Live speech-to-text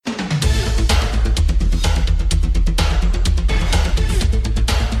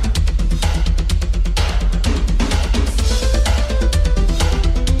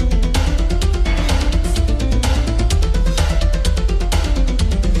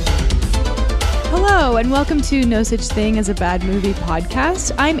and welcome to No Such Thing as a Bad Movie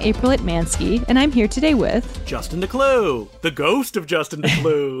podcast. I'm April Atmansky, and I'm here today with... Justin DeClue, the ghost of Justin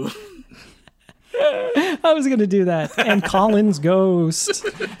DeClue. I was going to do that. And Colin's ghost.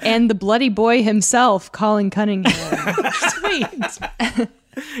 And the bloody boy himself, Colin Cunningham. Sweet.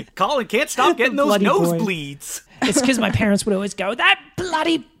 Colin can't stop getting those nosebleeds. It's because my parents would always go, that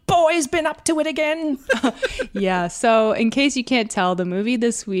bloody boy's been up to it again. Yeah, so in case you can't tell, the movie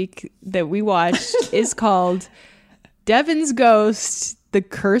this week that we watched is called Devon's Ghost, The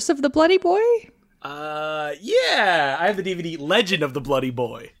Curse of the Bloody Boy? Yeah, I have the DVD Legend of the Bloody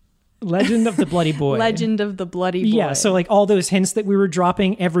Boy. Legend of the Bloody Boy. Legend of the Bloody Boy. Yeah, so like all those hints that we were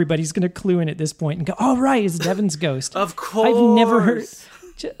dropping, everybody's going to clue in at this point and go, oh, right, it's Devon's Ghost. Of course. I've never heard...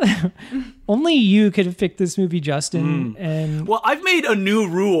 Only you could have picked this movie, Justin. And well, I've made a new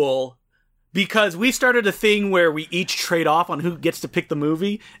rule because we started a thing where we each trade off on wwho gets to pick the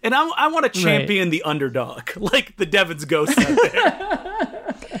movie, and I want to champion the underdog, like the Devon's Ghost out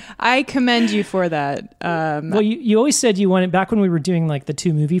there. I commend you for that. Well, you always said you wanted, back when we were doing like the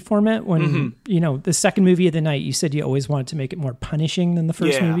 2-movie format, when, you know, the second movie of the night, you said you always wanted to make it more punishing than the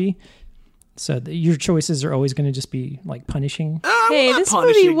first movie. So your choices are always going to just be like punishing. Hey, this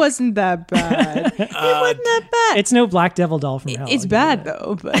movie wasn't that bad. It wasn't that bad. It's no Black Devil Doll from hell. It's bad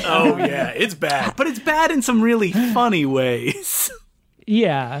though. But. Oh yeah, it's bad. But it's bad in some really funny ways.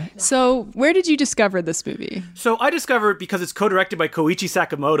 Yeah. So where did you discover this movie? So I discovered because it's co-directed by Koichi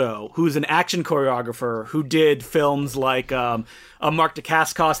Sakamoto, who's an action choreographer who did films like a Mark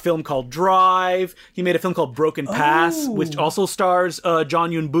Dacascos film called Drive. He made a film called Broken Pass, which also stars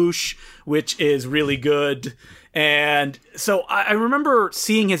John Yun-Bush, which is really good. And so I remember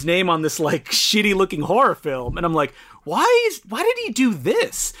seeing his name on this like shitty looking horror film, and I'm like, why did he do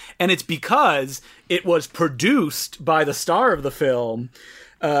this? And it's because it was produced by the star of the film.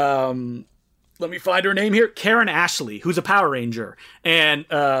 Let me find her name here. Karen Ashley, who's a Power Ranger. And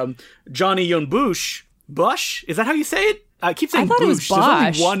Johnny Yun-Bush, Bush? Is that how you say it? I keep saying Bush. It was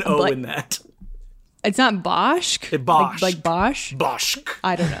Bosch. There's only one O in that. It's not Bosch? Bosch. Like Bosch? Bosch.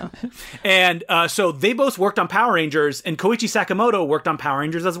 I don't know. And so they both worked on Power Rangers, and Koichi Sakamoto worked on Power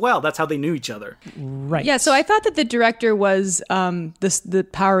Rangers as well. That's how they knew each other. Right. Yeah, so I thought that the director was the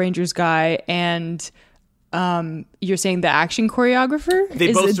Power Rangers guy, and you're saying the action choreographer?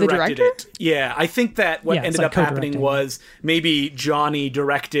 They both the directed director? it. Yeah, I think that what ended up happening was maybe Johnny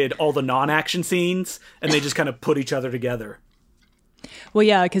directed all the non-action scenes, and they just kind of put each other together. Well,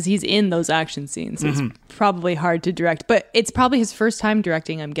 yeah, because he's in those action scenes. So it's probably hard to direct. But it's probably his first time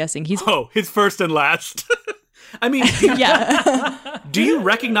directing, I'm guessing. His first and last. I mean, yeah. Do you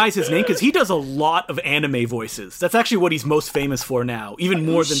recognize his name? Because he does a lot of anime voices. That's actually what he's most famous for now, even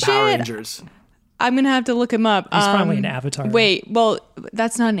more than Power Rangers. I'm going to have to look him up. He's probably an Avatar. Wait, well,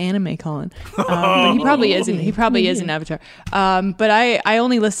 that's not an anime, Colin. But he probably isn't. He probably is an Avatar. But I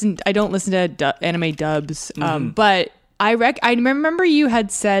don't listen to anime dubs. But I remember you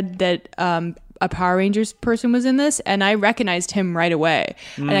had said that a Power Rangers person was in this, and I recognized him right away.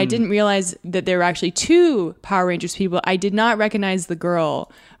 And I didn't realize that there were actually two Power Rangers people. I did not recognize the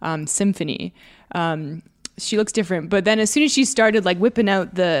girl, Symphony. She looks different. But then as soon as she started like whipping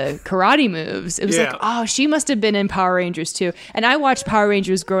out the karate moves, it was like, oh, she must have been in Power Rangers too. And I watched Power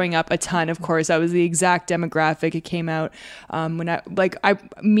Rangers growing up a ton, of course. I was the exact demographic. It came out when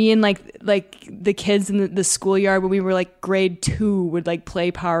me and the kids in the schoolyard when we were like grade 2 would like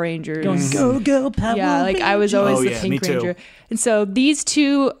play Power Rangers. Go, Power Rangers. Yeah, like I was always the Pink Ranger. Too. And so these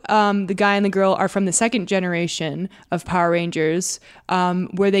two, the guy and the girl, are from the second generation of Power Rangers,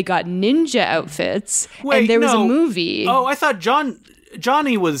 where they got ninja outfits. Wait, and there was a movie. Oh, I thought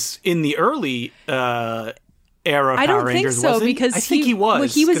Johnny was in the early era of Power Rangers. I don't think so, because I think he was. Well,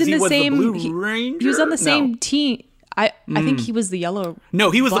 he was in the same. The Blue Ranger? He was on the same team. I think he was the yellow.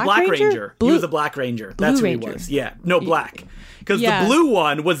 No, he was the Black Ranger. Blue, he was the Black Ranger. That's who he was. Yeah, no, black. Because the blue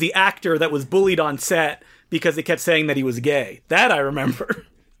one was the actor that was bullied on set because they kept saying that he was gay. That I remember.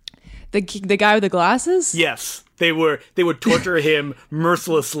 The guy with the glasses? Yes. They would torture him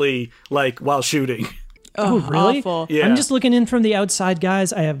mercilessly, like while shooting. Oh, really? Awful. Yeah. I'm just looking in from the outside,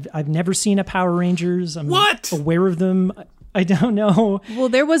 guys. I've never seen a Power Rangers. I'm aware of them. I don't know. Well,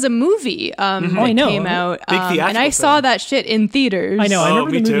 there was a movie that came out, and I saw that shit in theaters. I know. I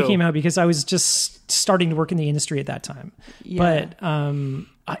remember the movie too. came out because I was just starting to work in the industry at that time. Yeah. But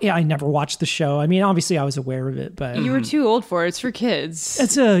I never watched the show. I mean, obviously I was aware of it, but You were too old for it. It's for kids.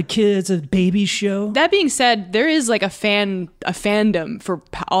 It's a baby show. That being said, there is like a fandom for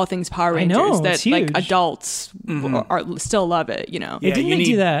all things Power Rangers. I know, that it's huge. like adults still love it. You know. Yeah, didn't they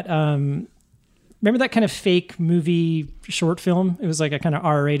do that? Remember that kind of fake movie short film? It was like a kind of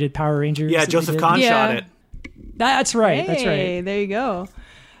R-rated Power Rangers. Yeah, Joseph Kahn shot it. That's right. Hey, that's right. There you go.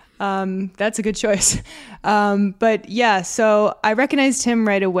 That's a good choice. But yeah, so I recognized him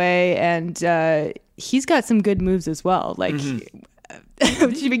right away, and he's got some good moves as well. Like, should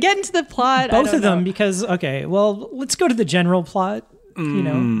we get into the plot? Both of them, because well, let's go to the general plot. You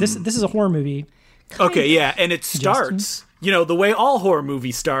know, this is a horror movie. Okay, yeah, and it starts, the way all horror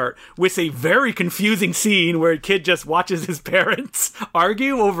movies start, with a very confusing scene where a kid just watches his parents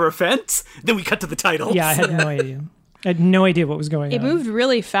argue over a fence. Then we cut to the title. Yeah, I had no idea. I had no idea what was going on. It moved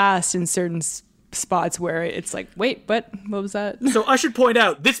really fast in certain spots where it's like, wait, what was that? So I should point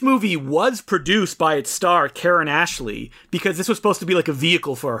out, this movie was produced by its star, Karen Ashley, because this was supposed to be like a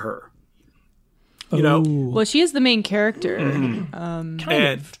vehicle for her. You know? Well, she is the main character. It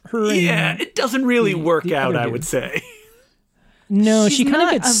doesn't really work out, I would say. No, She's she kind of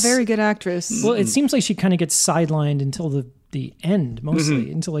not gets a very good actress. Well, it seems like she kind of gets sidelined until the end,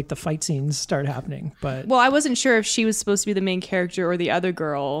 mostly until like the fight scenes start happening. But Well, I wasn't sure if she was supposed to be the main character or the other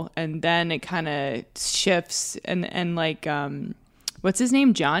girl, and then it kind of shifts and like what's his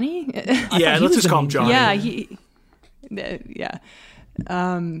name, Johnny? Yeah, let's just call him Johnny. Yeah,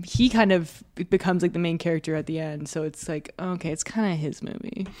 he kind of becomes like the main character at the end, so it's like, okay, it's kind of his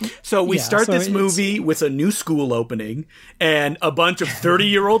movie. So we start this movie with a new school opening, and a bunch of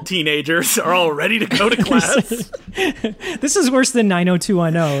 30-year-old teenagers are all ready to go to class. This is worse than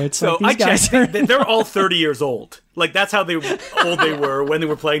 90210. It's So like these guys are... they're all 30 years old. Like, that's how old they were when they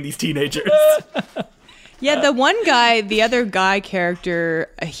were playing these teenagers. Yeah, the one guy, the other guy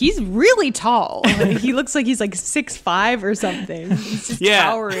character, he's really tall. Like, he looks like he's like 6'5" or something. He's just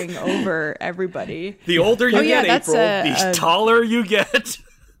towering over everybody. The older you get, April, the taller you get.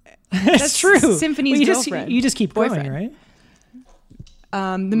 That's true. Symphony's girlfriend. You just keep going, right?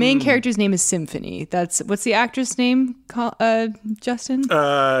 The main character's name is Symphony. What's the actress name, Justin?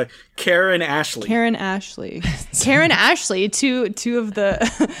 Karen Ashley. Karen Ashley. Karen Ashley, two of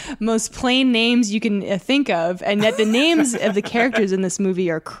the most plain names you can think of, and yet the names of the characters in this movie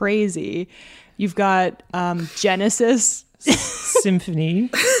are crazy. You've got Genesis. Symphony.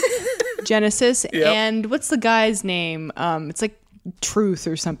 Genesis. Yep. And what's the guy's name? It's like Truth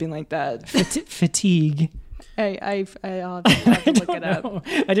or something like that. Fatigue. I'll have to look it up.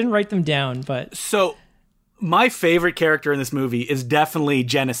 I didn't write them down, but... So, my favorite character in this movie is definitely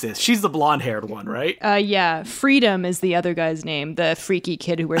Genesis. She's the blonde-haired one, right? Yeah. Freedom is the other guy's name, the freaky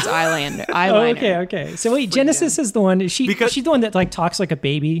kid who wears eyeliner. Oh, okay. So wait, Freedom. Genesis is the one... She's the one that like talks like a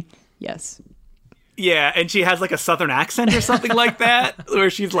baby? Yes. Yeah, and she has like a southern accent or something like that,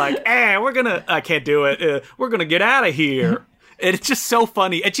 where she's like, I can't do it. We're gonna get out of here. And it's just so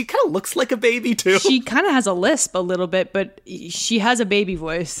funny. And she kind of looks like a baby, too. She kind of has a lisp a little bit, but she has a baby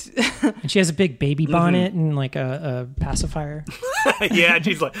voice. And she has a big baby bonnet and like a pacifier. Yeah, and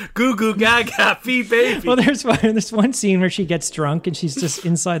she's like, goo goo gaga, fee baby. Well, there's one scene where she gets drunk and she's just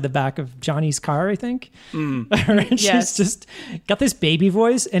inside the back of Johnny's car, I think. And she's just got this baby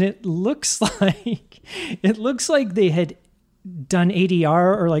voice, and it looks like they had done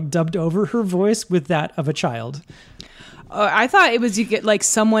ADR or like dubbed over her voice with that of a child. I thought it was like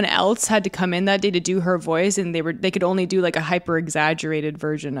someone else had to come in that day to do her voice, and they could only do like a hyper exaggerated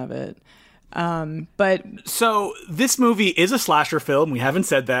version of it. But so this movie is a slasher film. We haven't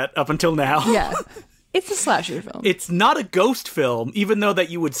said that up until now. Yeah, it's a slasher film. It's not a ghost film, even though that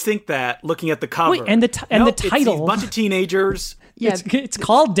you would think that looking at the cover. Wait, and the title, it's a bunch of teenagers. Yeah, it's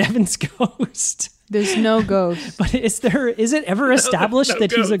called Devon's Ghost. There's no ghost. But is it ever established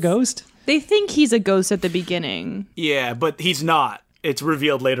that he's a ghost? They think he's a ghost at the beginning. Yeah, but he's not. It's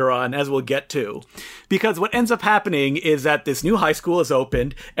revealed later on, as we'll get to. Because what ends up happening is that this new high school is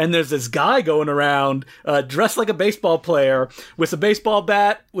opened, and there's this guy going around dressed like a baseball player with a baseball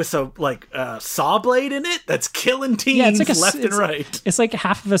bat with a saw blade in it that's killing teens left and right. It's like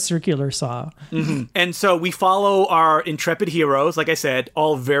half of a circular saw. Mm-hmm. And so we follow our intrepid heroes, like I said,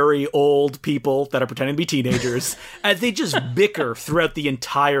 all very old people that are pretending to be teenagers, as they just bicker throughout the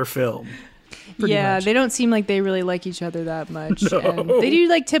entire film. Much. They don't seem like they really like each other that much. No. And they do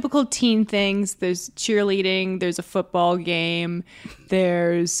like typical teen things. There's cheerleading, there's a football game,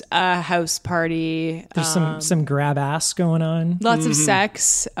 there's a house party. There's some grab ass going on. Lots of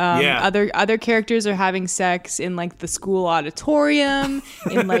sex. Other characters are having sex in like the school auditorium,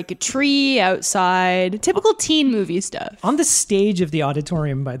 in like a tree outside. Typical teen movie stuff. On the stage of the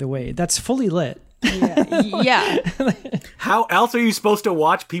auditorium, by the way, that's fully lit. Yeah. How else are you supposed to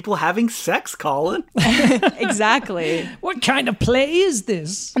watch people having sex, Colin? Exactly. What kind of play is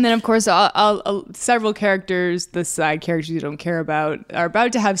this? And then, of course, several characters, the side characters you don't care about, are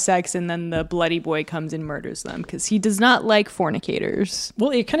about to have sex, and then the bloody boy comes and murders them because he does not like fornicators.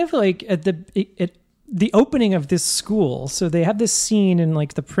 Well, it kind of like at the opening of this school. So they have this scene, and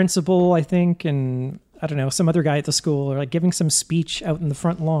like the principal, I think, and I don't know, some other guy at the school are like giving some speech out in the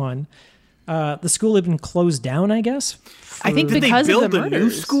front lawn. The school had been closed down, I guess. I think Did because they build of the new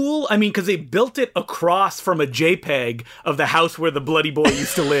school? I mean, because they built it across from a JPEG of the house where the bloody boy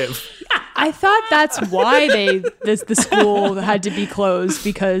used to live. I thought that's why the school had to be closed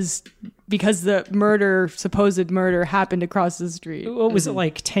because the supposed murder happened across the street. What was it,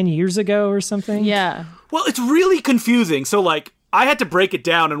 like 10 years ago or something? Yeah. Well, it's really confusing. So, like, I had to break it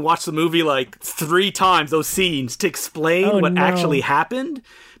down and watch the movie like 3 times, those scenes, to explain what actually happened.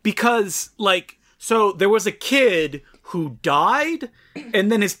 Because, like, so there was a kid who died,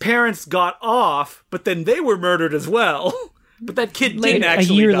 and then his parents got off, but then they were murdered as well. But that kid didn't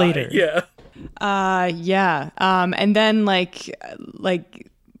actually a year die. later. Yeah. Yeah. And then like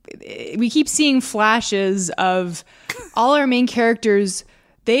we keep seeing flashes of all our main characters.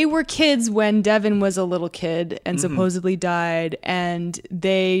 They were kids when Devon was a little kid and supposedly died, and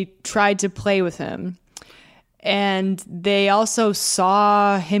they tried to play with him. And they also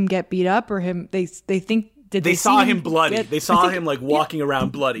saw him get beat up, or they think they saw him bloody. They saw him like walking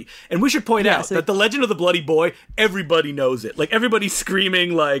around bloody. And we should point out that the legend of the bloody boy, everybody knows it. Like everybody's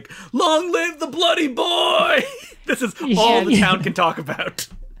screaming like, "Long live the bloody boy!" This is all the town can talk about.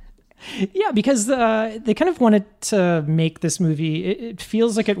 Yeah, because they kind of wanted to make this movie. It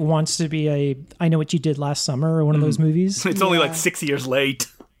feels like it wants to be a I Know What You Did Last Summer or one of those movies. It's only like 6 years late.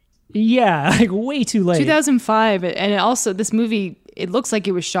 Yeah, like way too late. 2005, and also this movie, it looks like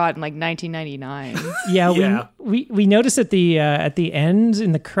it was shot in like 1999. Yeah. We noticed at the end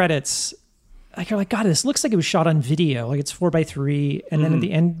in the credits, like you're like, God, this looks like it was shot on video. Like it's 4:3, and then at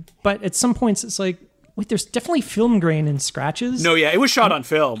the end, but at some points it's like, wait, there's definitely film grain and scratches. No, yeah, it was shot on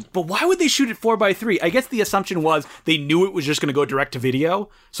film. But why would they shoot it 4:3? I guess the assumption was they knew it was just going to go direct to video.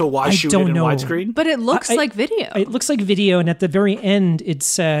 So why shoot it in widescreen? But it looks like video. It looks like video, and at the very end it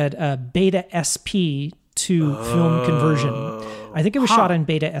said Beta SP to film conversion. I think it was shot on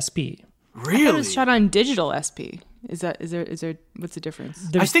Beta SP. Really? It was shot on digital SP. Is there what's the difference?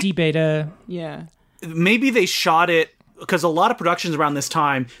 There's D-Beta. Yeah. Maybe they shot it because a lot of productions around this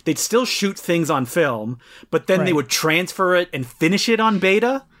time, they'd still shoot things on film, but then they would transfer it and finish it on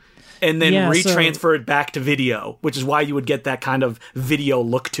beta, and then retransfer it back to video, which is why you would get that kind of video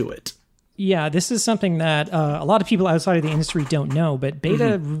look to it. Yeah, this is something that a lot of people outside of the industry don't know, but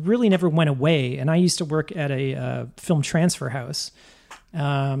beta really never went away. And I used to work at a film transfer house,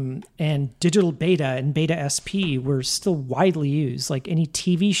 and digital beta and beta SP were still widely used. Like any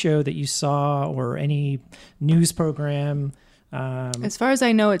TV show that you saw or any news program. As far as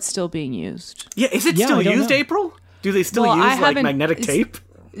I know, it's still being used. Yeah, is it still used, April? Do they still use like magnetic tape?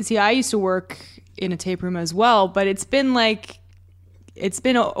 See, I used to work in a tape room as well, but it's been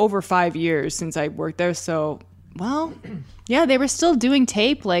over 5 years since I worked there. So, well, yeah, they were still doing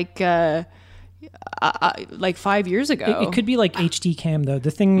tape like 5 years ago. It could be like HD cam though.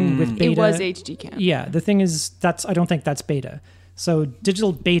 The thing with beta, it was HD cam. Yeah, the thing is I don't think that's beta. So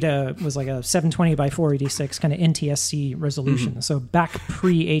digital beta was like a 720 by 486 kind of NTSC resolution. So back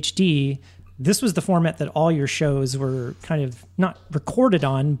pre HD, this was the format that all your shows were kind of not recorded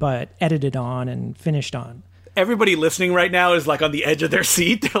on, but edited on and finished on. Everybody listening right now is like on the edge of their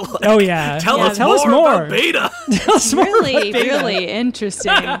seat. They're like, oh yeah, tell us more about beta. Tell us more about beta. Really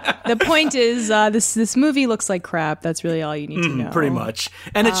interesting. The point is, this movie looks like crap. That's really all you need to know. Pretty much,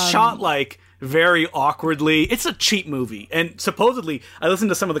 and it's shot like very awkwardly. It's a cheap movie, and supposedly I listened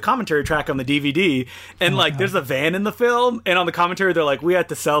to some of the commentary track on the DVD, and there's a van in the film, and on the commentary they're like, we had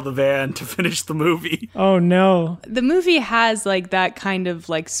to sell the van to finish the movie. Oh no. The movie has like that kind of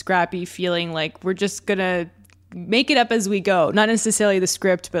like scrappy feeling, like we're just gonna make it up as we go, not necessarily the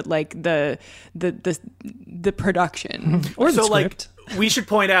script, but like the production or the script. We should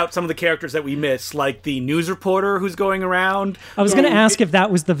point out some of the characters that we miss, like the news reporter who's going around. I was going to ask if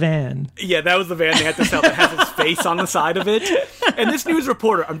that was the van. Yeah, that was the van they had to sell that has his face on the side of it. And this news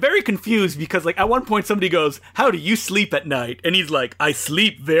reporter, I'm very confused because like at one point somebody goes, "How do you sleep at night?" And he's like, "I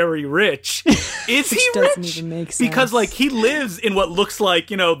sleep very rich." Is he rich? Doesn't even make sense. Because like he lives in what looks like,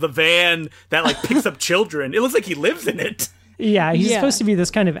 the van that like picks up children. It looks like he lives in it. Yeah, he's supposed to be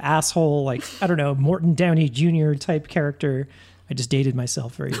this kind of asshole, like, I don't know, Morton Downey Jr. type character. I just dated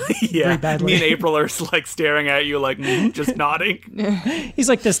myself very, Yeah, very badly. me and April are like staring at you like, just nodding. He's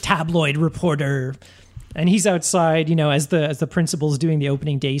like this tabloid reporter, and he's outside, as the principal's doing the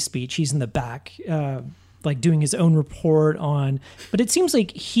opening day speech. He's in the back, like doing his own report on. But it seems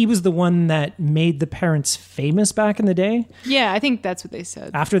like he was the one that made the parents famous back in the day. Yeah, I think that's what they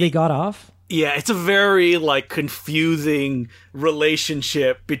said. After they got off. Yeah, it's a very like confusing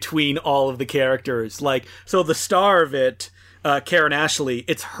relationship between all of the characters. Like, so the star of it, Karen Ashley,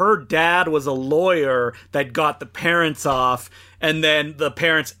 it's her dad was a lawyer that got the parents off, and then the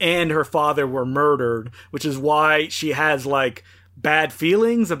parents and her father were murdered, which is why she has like bad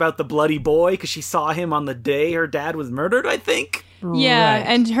feelings about the bloody boy, because she saw him on the day her dad was murdered, I think. Yeah, Right.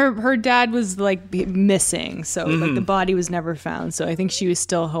 and her dad was like missing, so like the body was never found. So I think she was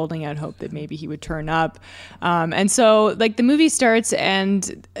still holding out hope that maybe he would turn up. And so like the movie starts,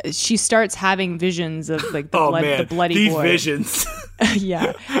 and she starts having visions of like the bloody these boy. visions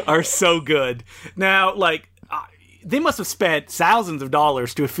Yeah, are so good. Now, like, they must have spent thousands of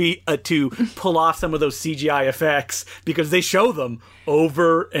dollars to pull off some of those CGI effects, because they show them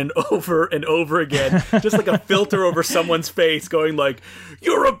over and over and over again, just like a filter over someone's face going like,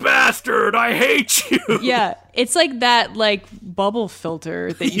 "You're a bastard, I hate you." yeah, it's like that like bubble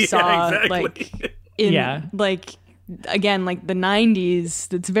filter that you saw exactly. like in like. Again, like the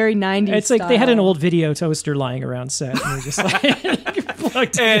 90s. It's very 90s. It's like they had an old video toaster lying around set, and they're just like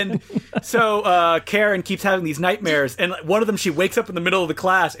plugged in. And so Karen keeps having these nightmares, and one of them, she wakes up in the middle of the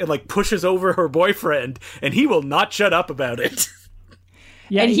class and like pushes over her boyfriend, and he will not shut up about it.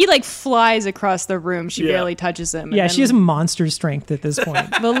 Yeah, and he like flies across the room. She barely touches him. Yeah, And she has monster strength at this point.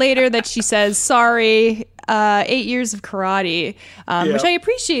 But later that she says, sorry, 8 years of karate, which I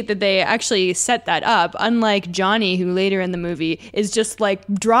appreciate that they actually set that up. Unlike Johnny, who later in the movie is just like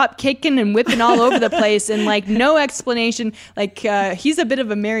drop kicking and whipping all over the place and like no explanation. Like he's a bit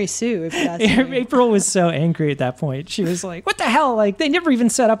of a Mary Sue, if that's April was so angry at that point. She was like, what the hell? Like, they never even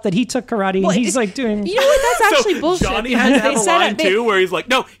set up that he took karate, and he's like doing... You know what? That's actually So bullshit. Johnny had to have a line too, where he's like,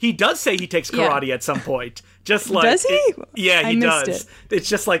 no, he does say he takes Yeah. karate at some point. Just like, Does he? Yeah, I he missed does. it. It's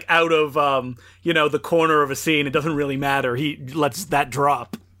just like out of the corner of a scene. It doesn't really matter. He lets that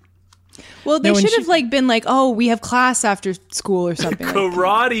drop. Well, they No, when should have like been like, oh, we have class after school or something.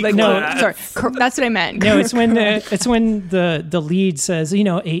 Karate like, class. no, sorry, that's what I meant. No, it's when the lead says,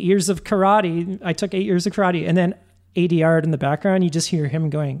 8 years of karate. I took 8 years of karate, and then ADR in the background, you just hear him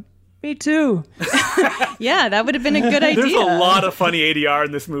going, "Me too." Yeah, that would have been a good idea. There's a lot of funny ADR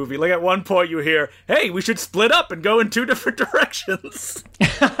in this movie. Like at one point you hear, "Hey, we should split up and go in two different directions."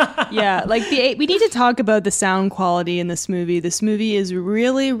 Yeah, like we need to talk about the sound quality in this movie. This movie is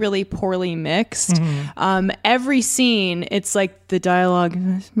really, really poorly mixed. Every scene, it's like the dialogue,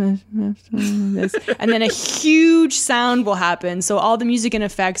 and then a huge sound will happen. So all the music and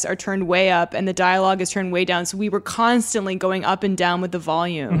effects are turned way up, and the dialogue is turned way down. So we were constantly going up and down with the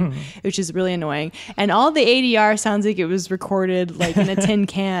volume, which is really annoying. And all the ADR sounds like it was recorded like in a tin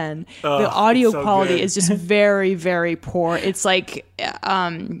can. The audio so quality good. is just very, very poor. It's like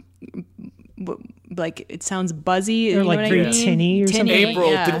it sounds buzzy, Or you like know what very I mean? tinny or something.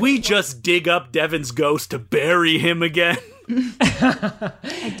 April, yeah. did we just dig up Devon's ghost to bury him again?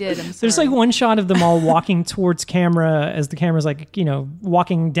 I did. I'm sorry. There's like one shot of them all walking towards camera as the camera's like,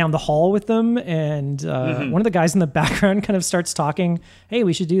 walking down the hall with them. And one of the guys in the background kind of starts talking, "Hey,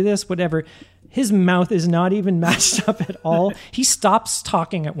 we should do this, whatever." His mouth is not even matched up at all. He stops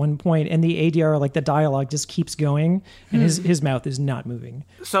talking at one point, and the ADR, like the dialogue, just keeps going, and his mouth is not moving.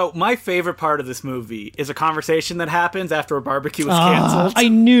 So my favorite part of this movie is a conversation that happens after a barbecue is canceled. I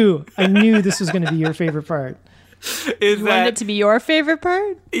knew this was going to be your favorite part. Is You wanted it to be your favorite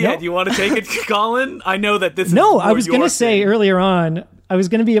part? Yeah, No. do you want to take it, Colin? I know that this is No, more I was going your to say thing. earlier on, I was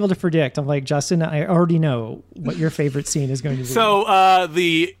going to be able to predict. I'm like, Justin, I already know what your favorite scene is going to be. So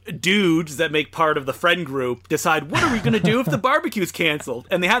the dudes that make part of the friend group decide, what are we going to do if the barbecue's canceled?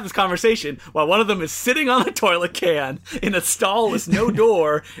 And they have this conversation while one of them is sitting on a toilet can in a stall with no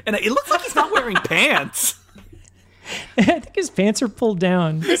door, and it looks like he's not wearing pants. I think his pants are pulled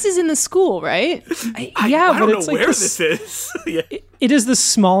down. This is in the school, right? I but don't it's know like where this- this is. Yeah. It is the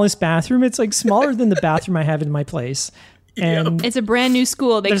smallest bathroom. It's like smaller than the bathroom I have in my place. And It's a brand new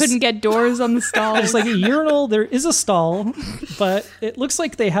school. They couldn't get doors on the stalls. there's like a urinal. There is a stall, but it looks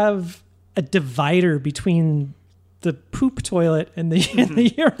like they have a divider between the poop toilet and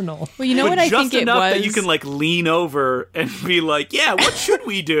the urinal. Well, you know But what I just think it enough was? that you can like lean over and be like, yeah, what should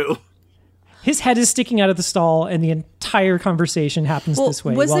we do? His head is sticking out of the stall, and the entire conversation happens this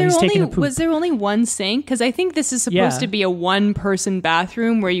way while he's taking a poop. Was there only one sink? Because I think this is supposed Yeah. to be a one-person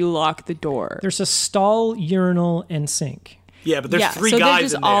bathroom where you lock the door. There's a stall, urinal, and sink. Yeah, but there's three so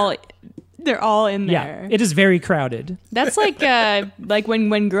guys in there. They're all in Yeah, there. it is very crowded. That's like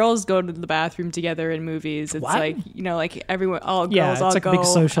when girls go to the bathroom together in movies. It's What? like, like everyone, all girls Yeah, it's all like a big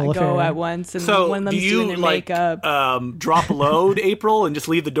social go affair. at once, and So one of do them's doing you their like makeup. drop a load, April, and just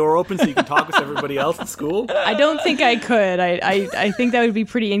leave the door open so you can talk with everybody else at school? I don't think I could. I think that would be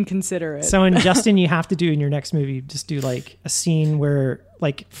pretty inconsiderate. So in Justin, you have to do in your next movie, just do like a scene where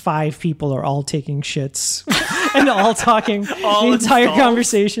like 5 people are all taking shits and all talking All the in entire stalls?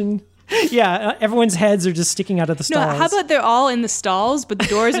 conversation. Yeah, everyone's heads are just sticking out of the no, stalls. how about they're all in the stalls, but the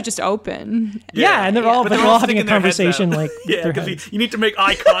doors are just open? Yeah, and they're all, But but they're they're all all having a sticking their heads conversation out. like Yeah, their because heads. you need to make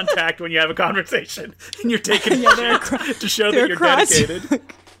eye contact when you have a conversation, and you're taking shit to show that they're you're across- dedicated.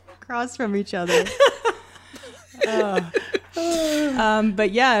 Across from each other.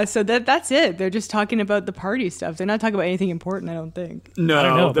 But yeah, so that's it. They're just talking about the party stuff. They're not talking about anything important, I don't think. No, I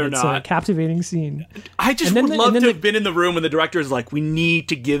don't know, they're but it's a not. captivating scene. I just And then would the- love and then to the- have been in the room when the director is like, we need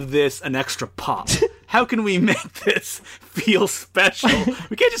to give this an extra pop. How can we make this feel special?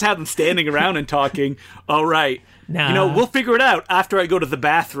 We can't just have them standing around and talking. All right. Nah. We'll figure it out after I go to the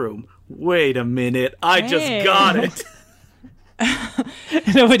bathroom. Wait a minute. I just Hey. got it.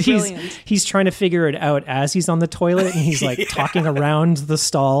 No, but Brilliant. he's trying to figure it out as he's on the toilet, and he's like talking around the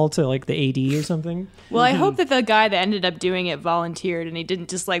stall to like the AD or something. Well, I hope that the guy that ended up doing it volunteered and he didn't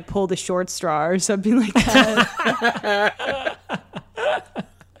just like pull the short straw or something like that.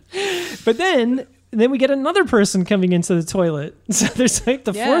 But then we get another person coming into the toilet. So there's like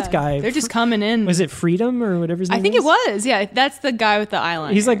the fourth guy. They're just coming in. Was it Freedom or whatever his name I think is? it was. Yeah, that's the guy with the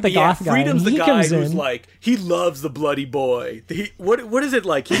eyeliner. He's like the Yeah, goth guy. Freedom's and the he guy comes who's in. like, he loves the bloody boy. What is it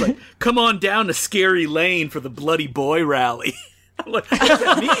like? He's like, come on down to Scary Lane for the bloody boy rally. I'm like, what does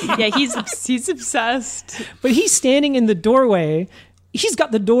that mean? yeah, he's obsessed. But he's standing in the doorway. He's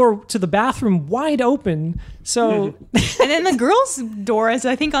got the door to the bathroom wide open. So And then the girl's door is,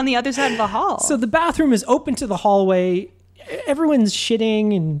 I think, on the other side of the hall. so the bathroom is open to the hallway. Everyone's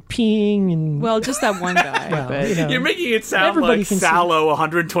shitting and peeing and well, just that one guy. well, but you know. You're making it sound Everybody like can see. Sallow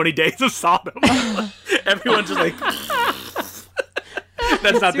 120 Days of Sodom. Everyone's just like...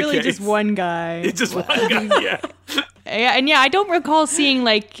 That's not it's really the case. just one guy. It's just one guy, yeah. Yeah, and I don't recall seeing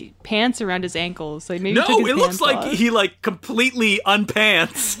like pants around his ankles. Like maybe he No, took his it looks pants like off. he like completely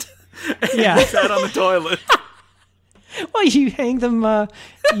unpantsed yeah. sat on the toilet. Well, you hang them.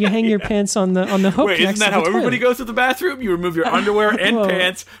 You hang your pants on the hook. Wait, next isn't that to how the everybody toilet. goes to the bathroom? You remove your underwear and Whoa.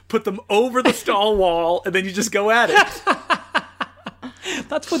 pants, put them over the stall wall, and then you just go at it.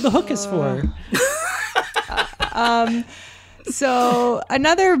 That's what the hook is for. So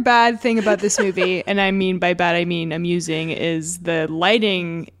another bad thing about this movie, and I mean by bad I mean amusing, is the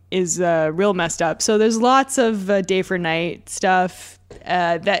lighting is real messed up. So there's lots of day for night stuff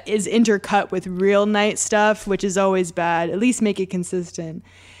that is intercut with real night stuff, which is always bad. At least make it consistent.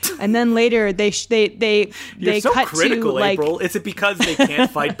 And then later they You're so cut critical, to like April. Is it because they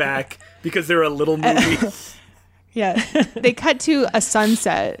can't fight back because they're a little movie? yeah they cut to a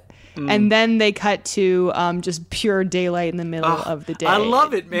sunset. And then they cut to just pure daylight in the middle of the day. I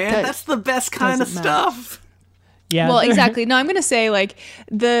love it, man. That That's the best kind of doesn't matter. stuff. Yeah. Well, exactly. No, I'm going to say like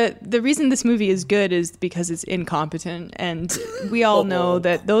the reason this movie is good is because it's incompetent, and we all know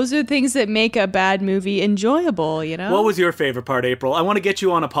that those are things that make a bad movie enjoyable. You know, What was your favorite part, April? I want to get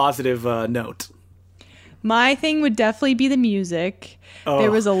you on a positive note. my thing would definitely be the music.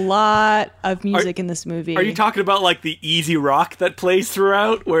 There was a lot of music in this movie. Are you talking about like the easy rock that plays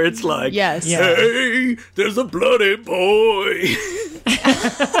throughout, where it's like, Yes. Yeah. hey, there's a bloody boy.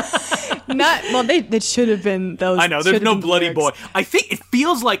 Not well. They should have been those. I know, should there's have no been bloody lyrics. boy. I think it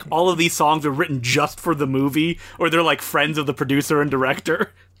feels like all of these songs are written just for the movie, or they're like friends of the producer and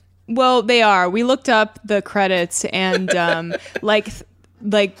director. Well, they are. We looked up the credits, and like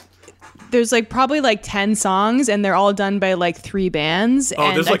there's like probably like 10 songs, and they're all done by like 3 bands. Oh,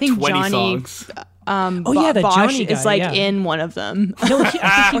 and there's I like think 20 Johnny, songs. Oh yeah, that Bosch Johnny guy, is like yeah. in one of them. No,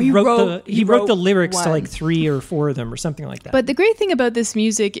 I think he wrote he the wrote lyrics to one. like 3 or 4 of them or something like that. But the great thing about this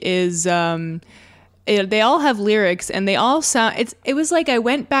music is they all have lyrics, and they all sound. It was like I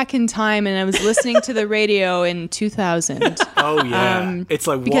went back in time and I was listening to the radio in 2000. Oh yeah, it's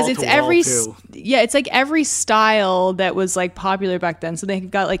like Because wall it's to every wall too. it's like every style that was like popular back then. So they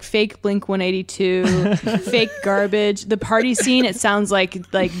got like fake Blink 182, fake Garbage. The party scene, it sounds like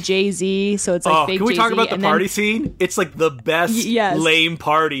Jay-Z, so it's like fake Can we Jay-Z. talk about the and then- party scene? It's like the best yes. lame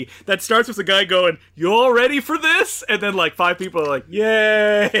party that starts with the guy going, "You all ready for this?" And then like 5 people are like,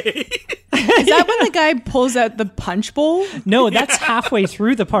 "Yay!" Is that when the guy pulls out the punch bowl? No, that's halfway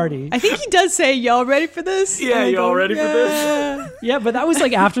through the party. I think he does say, "Y'all ready for this?" Yeah, y'all ready for this? Yeah, but that was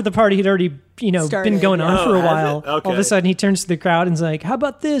like after the party had already, been going on for a while. Okay. All of a sudden he turns to the crowd and is like, "How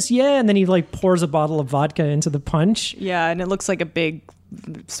about this?" Yeah, and then he like pours a bottle of vodka into the punch. Yeah, and it looks like a big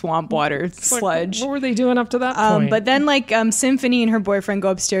swamp water sludge. What were they doing up to that point? But then Symphony and her boyfriend go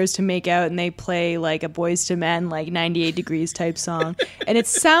upstairs to make out, and they play like a Boys to Men, like 98 Degrees type song. And it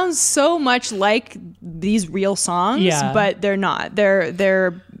sounds so much like these real songs, but they're not. They're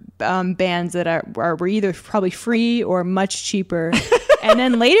bands that were either probably free or much cheaper. And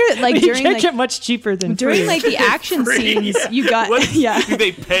then later, like you during can't like get much cheaper than during free. like the action scenes, you got Do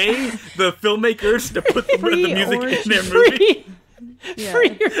they pay the filmmakers to put the music in their movie?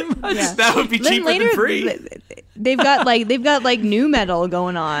 Free or much? Yeah. That would be cheaper than free. They've got like new metal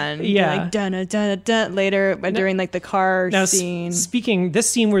going on. Yeah. Like dun dun dun later during like the car Now, scene. Speaking this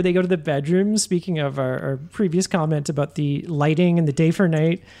scene where they go to the bedroom, speaking of our previous comment about the lighting and the day for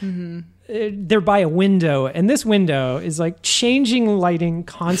night, they're by a window, and this window is like changing lighting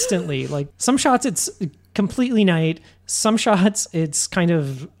constantly. Like some shots it's completely night, some shots it's kind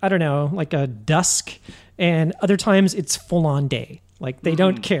of, I don't know, like a dusk, and other times it's full on day. Like they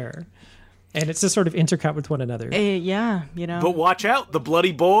don't care. And it's just sort of intercut with one another. Yeah, But watch out, the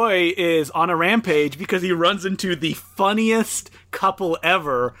bloody boy is on a rampage because he runs into the funniest couple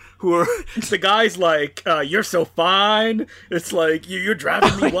ever, who are, the guy's like, you're so fine. It's like, you're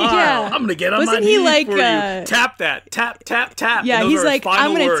driving me wild. Yeah. I'm going to get on Wasn't my he knees like, for you. Tap that, tap, tap, tap. Yeah, and those he's are like, his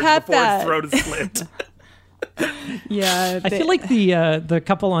final I'm gonna words tap before that. his throat is slit. Yeah. I feel like the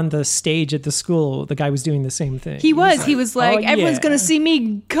couple on the stage at the school, the guy was doing the same thing. He was like, "Oh, everyone's yeah." gonna see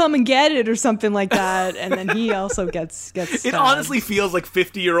me come and get it or something like that. And then he also gets It stabbed. honestly feels like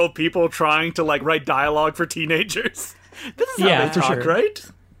 50-year-old people trying to like write dialogue for teenagers. This is how Yeah, they for talk, sure. right?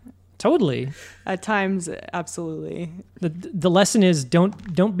 Totally. At times, absolutely. The lesson is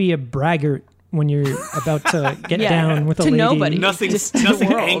don't be a braggart when you're about to get Yeah. down with a To lady. nobody. Nothing Just to the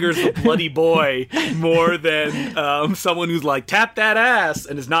world. angers the bloody boy more than someone who's like, tap that ass,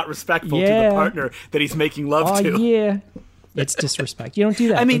 and is not respectful to Yeah. the partner that he's making love Oh to. yeah. It's disrespect. You don't do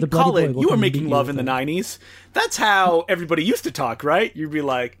that. I or mean, the bloody boy Colin, will you were come and making beat love you in the with it. 90s. That's how everybody used to talk, right? You'd be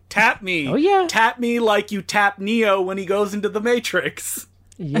like, tap me. Oh, yeah. Tap me like you tap Neo when he goes into the Matrix.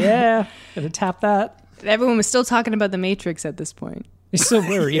 Yeah. Gotta tap that. Everyone was still talking about the Matrix at this point. They still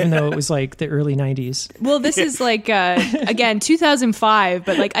were, even though it was like the early 90s. Well, this is like again 2005,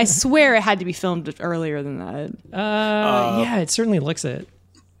 but like I swear it had to be filmed earlier than that. Yeah, it certainly looks it.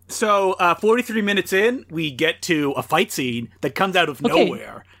 So, 43 minutes in, we get to a fight scene that comes out of Okay.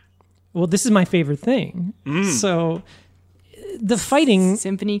 nowhere. Well, this is my favorite thing. So the fighting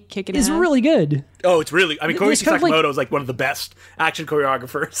Symphony kicking is ass. really good. Oh, it's really... I mean, There's Koichi kind of like- Sakamoto is like one of the best action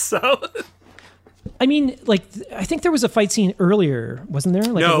choreographers, so... I mean, like, I think there was a fight scene earlier, wasn't there?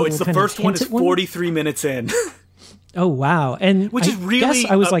 Like a No, little it's the kind of first one is hinted 43 minutes in. Oh, wow. And Which is really, guess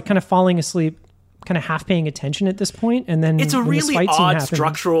I was like kind of falling asleep, kind of half paying attention at this point, and then It's a when this really fight scene odd happened,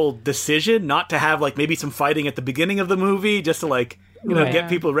 structural decision not to have like maybe some fighting at the beginning of the movie just to like, Right. get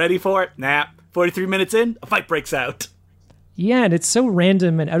people ready for it. Nah, 43 minutes in, a fight breaks out. Yeah, and it's so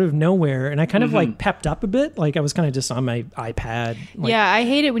random and out of nowhere, and I kind Mm-hmm. of like pepped up a bit, like I was kind of just on my iPad. Like, Yeah, I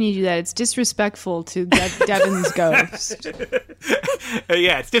hate it when you do that. It's disrespectful to Devon's ghost.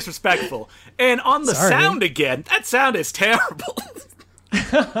 Yeah, it's disrespectful. And on the Sorry. sound again, that sound is terrible.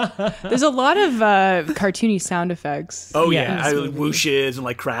 There's a lot of cartoony sound effects. Oh Yeah. yeah, whooshes and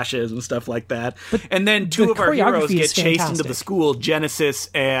like crashes and stuff like that. And then two the of our heroes choreography get is chased into the fantastic. school, Genesis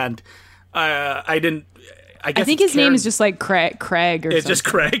and I guess I think it's his name Karen- is just like Craig or It's something. just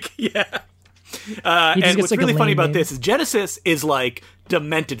Craig, yeah. He just And gets, what's like, a really funny lame about name. this is Genesis is like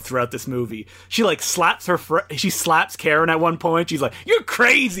demented throughout this movie. She like slaps she slaps Karen at one point. She's like, "You're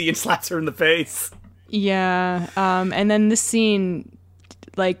crazy," and slaps her in the face. Yeah. And then this scene,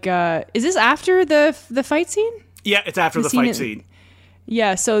 like, is this after the fight scene? Yeah, it's after the scene fight is- scene.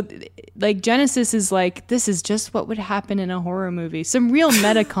 Yeah, so like Genesis is like, this is just what would happen in a horror movie. Some real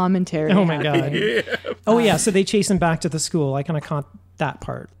meta commentary. Oh my happening. god. Oh yeah, so they chase him back to the school. I kind of caught that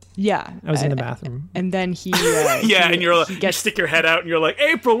part. Yeah. I was in the bathroom. And then he Yeah, and you're like, he you gets stick your head out and you're like,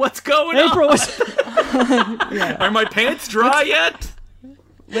 "April, what's going April on? was Are my pants dry yet?"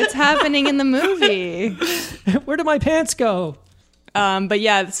 what's happening in the movie. where did my pants go? But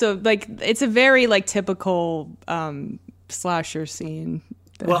yeah, so like it's a very like typical slasher scene.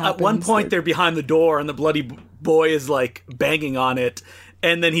 that Well, at one happens. point they're behind the door and the bloody boy is like banging on it,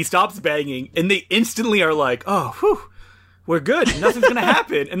 and then he stops banging, and they instantly are like, "Oh, whew, we're good. Nothing's gonna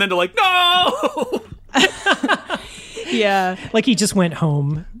happen." And then they're like, "No!" Yeah. Like he just went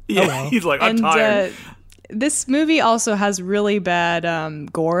home. Yeah, well. he's like, I'm tired. This movie also has really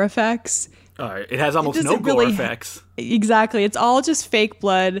bad gore effects. It has almost no gore effects. Exactly. It's all just fake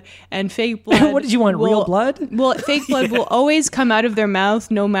blood, and fake blood. What did you want, real blood? Well, fake blood will always come out of their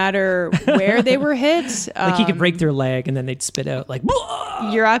mouth no matter where they were hit. Like you could break their leg and then they'd spit out like,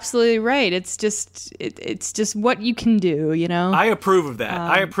 "Blah!" You're absolutely right. It's just what you can do, you know? I approve of that.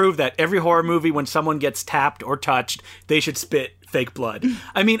 I approve that every horror movie, when someone gets tapped or touched, they should spit fake blood.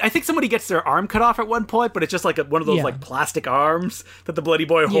 I mean, I think somebody gets their arm cut off at one point, but it's just like one of those like plastic arms that the bloody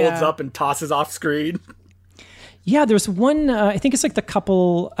boy holds up and tosses off screen. Yeah, there's one, I think it's like the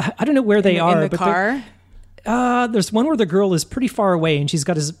couple, I don't know where they are. In the car? There's one where the girl is pretty far away and she's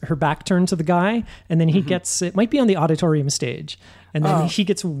got her back turned to the guy, and then he gets, it might be on the auditorium stage, and then he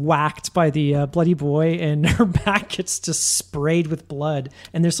gets whacked by the bloody boy and her back gets just sprayed with blood.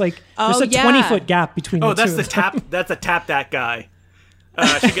 And there's like, there's a 20-foot gap between the two. That's the tap, that's a tap that guy.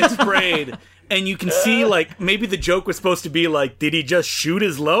 She gets sprayed. And you can see, like, maybe the joke was supposed to be like, did he just shoot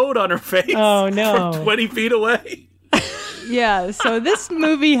his load on her face? Oh, no. From 20 feet away? Yeah, so this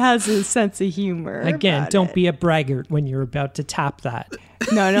movie has a sense of humor. Again, don't be a braggart when you're about to tap that.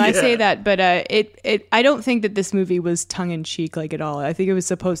 No, I say that, but I don't think that this movie was tongue-in-cheek like at all. I think it was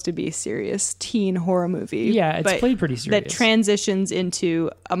supposed to be a serious teen horror movie. Yeah, it's played pretty serious. That transitions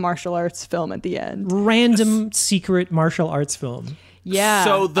into a martial arts film at the end. Random secret martial arts film. Yeah.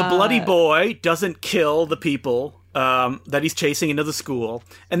 So the bloody boy doesn't kill the people that he's chasing into the school.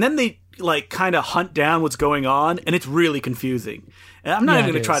 And then they like kind of hunt down what's going on, and it's really confusing. And I'm not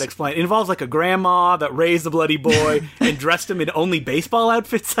even going to try to explain. It involves like a grandma that raised the bloody boy and dressed him in only baseball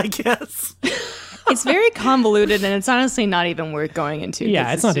outfits, I guess. It's very convoluted, and it's honestly not even worth going into.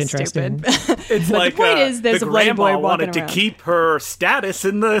 Yeah, it's not interesting. It's but like the point is, there's the a bloody boy grandma walking wanted around. to keep her status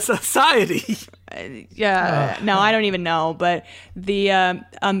in the society. No, I don't even know. But the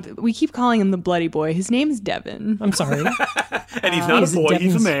we keep calling him the bloody boy. His name's Devon. I'm sorry. And he's not a boy,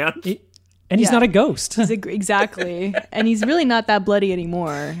 he's a man. And he's not a ghost. Exactly. And he's really not that bloody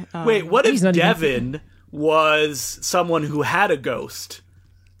anymore. Wait, what if not even- Devon was someone who had a ghost,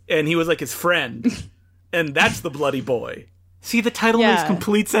 and he was like his friend, and that's the bloody boy? See, the title makes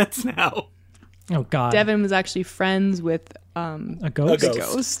complete sense now. Oh, God. Devon was actually friends with a ghost? A ghost.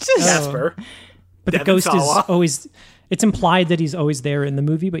 ghost. Casper. But Devon the ghost Sawa. is always... It's implied that he's always there in the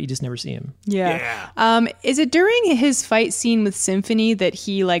movie, but you just never see him. Yeah. Is it during his fight scene with Symphony that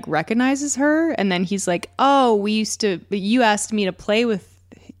he like recognizes her, and then he's like, "Oh, you asked me to play with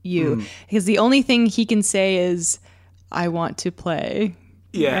you," because the only thing he can say is, "I want to play."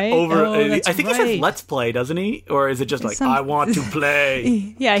 Yeah, Right? I think he says "let's play," doesn't he? Or is it just like "I want to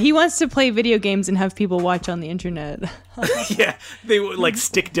play"? Yeah, he wants to play video games and have people watch on the internet. Yeah, they would like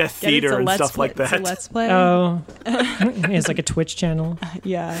stick death theater and stuff like that. It's a let's play. Oh. It's like a Twitch channel.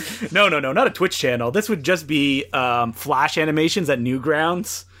 Yeah. No, not a Twitch channel. This would just be flash animations at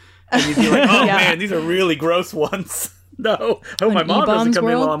Newgrounds, and you'd be like, "Oh man, these are really gross ones." No, I hope my mom doesn't come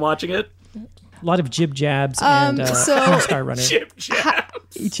in while I'm watching it. A lot of jib jabs and Star Runner. Jib jab.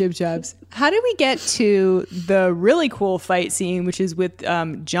 Chip jabs. How do we get to the really cool fight scene, which is with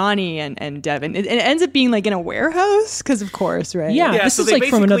Johnny and Devon? It ends up being like in a warehouse, because of course, right? Yeah, Yeah, this so is they like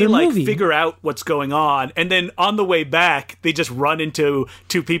from basically another movie. figure out what's going on, and then on the way back, they just run into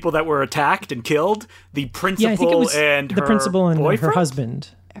two people that were attacked and killed. The principal Yeah, I think it was and the her principal and boyfriend? her husband.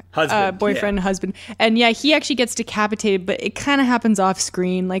 Boyfriend, husband. And yeah, he actually gets decapitated, but it kind of happens off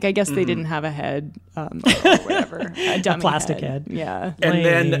screen. Like, I guess they didn't have a head or whatever. A dummy plastic head. Yeah. And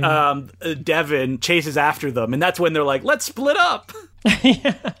Lame. then Devon chases after them, and that's when they're like, "Let's split up."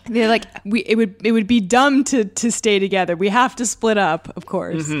 They're like, it would be dumb to stay together. We have to split up, of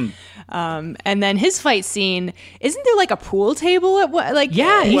course. And then his fight scene, isn't there like a pool table at what? Like,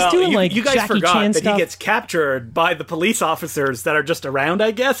 Yeah, he's doing like you guys Jackie forgot Chan that stuff. he gets captured by the police officers that are just around,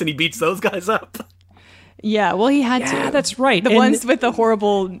 I guess, and he beats those guys up. yeah. Well, he had Yeah, to. that's right. The And- ones with the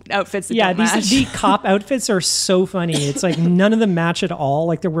horrible outfits that don't match. The cop outfits are so funny. It's like none of them match at all.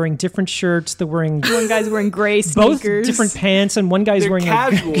 Like they're wearing different shirts. They're wearing One guy's wearing gray both sneakers. different pants, and one guy's They're wearing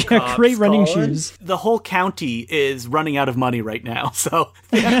casual like, cops, great running Colin. shoes. The whole county is running out of money right now, so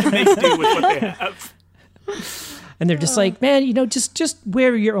they have to make do with what they have. And they're just like, man, just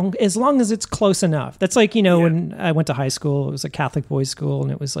wear your own, as long as it's close enough. That's like, when I went to high school, it was a Catholic boys' school,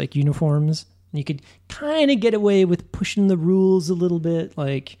 and it was like uniforms. And you could kind of get away with pushing the rules a little bit.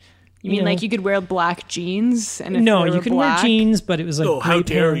 Like, You mean like you could wear black jeans? And if no, they you were can black, wear jeans, but it was like, Oh, how gray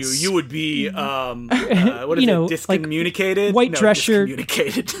dare pants. you! You would be, what is it? like Discommunicated? white No, dress shirt.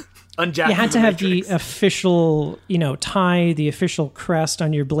 discommunicated. unjacked. You had to the have Matrix. the official, tie, the official crest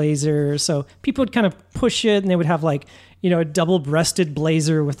on your blazer. So people would kind of push it, and they would have like, a double-breasted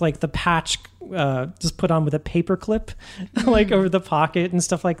blazer with like the patch just put on with a paper clip, like over the pocket and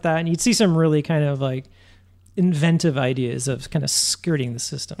stuff like that. And you'd see some really kind of like inventive ideas of kind of skirting the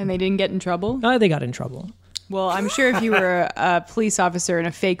system. And they didn't get in trouble? They got in trouble. Well, I'm sure if you were a police officer in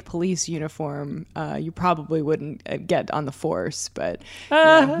a fake police uniform, you probably wouldn't get on the force. But who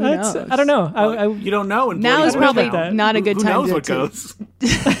knows? I don't know. Well, you don't know. Now is probably not a good who time knows to... what goes?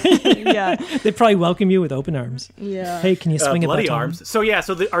 Yeah. They'd probably welcome you with open arms. Yeah. Hey, can you swing a bloody baton? arms. So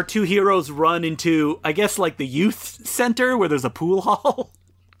our two heroes run into, I guess, like the youth center where there's a pool hall.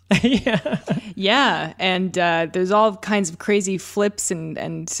 Yeah, and there's all kinds of crazy flips and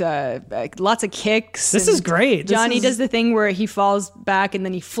lots of kicks. This is great. Johnny does the thing where he falls back and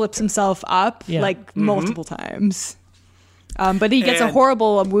then he flips himself up multiple times. But he gets a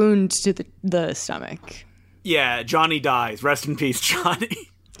horrible wound to the stomach. Yeah, Johnny dies. Rest in peace, Johnny.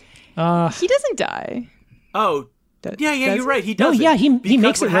 He doesn't die. Oh, yeah, you're right. He No, doesn't. yeah, he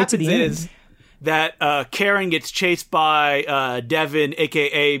makes it what right to the happens end. That Karen gets chased by Devon,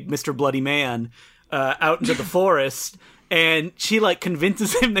 a.k.a. Mr. Bloody Man, out into the forest, and she, like,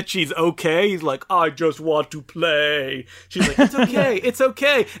 convinces him that she's okay. He's like, I just want to play. She's like, it's okay, it's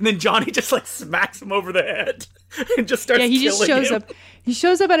okay. And then Johnny just, like, smacks him over the head and just starts killing him. Yeah, he just shows up. He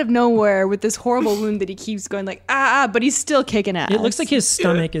shows up out of nowhere with this horrible wound that he keeps going like, but he's still kicking ass. It looks like his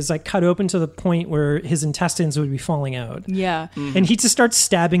stomach is like cut open to the point where his intestines would be falling out. Yeah. Mm-hmm. And he just starts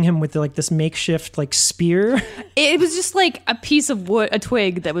stabbing him with like this makeshift like spear. It was just like a piece of wood, a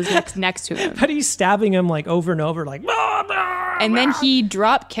twig that was next to him. But he's stabbing him like over and over like, blah, blah, and then he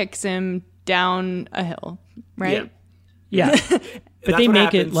drop kicks him down a hill, right? Yeah. But they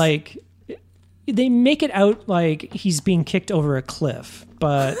make it like... They make it out like he's being kicked over a cliff,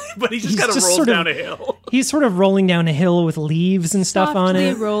 but but he's just kind of rolls down a hill. He's sort of rolling down a hill with leaves and stuff on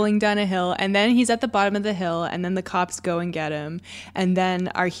it. Rolling down a hill, and then he's at the bottom of the hill, and then the cops go and get him, and then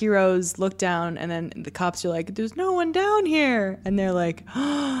our heroes look down, and then the cops are like, "There's no one down here," and they're like,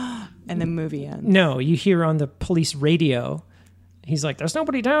 and the movie ends. No, you hear on the police radio, he's like, "There's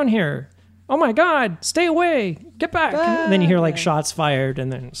nobody down here. Oh my God, stay away, get back." And then you hear like shots fired,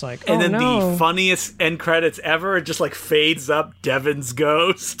 and then it's like, and then no. the funniest end credits ever, it just like fades up Devon's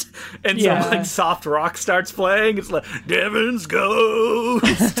ghost, and some like soft rock starts playing. It's like Devon's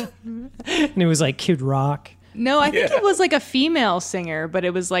ghost. And it was like Kid Rock. No, I think it was like a female singer, but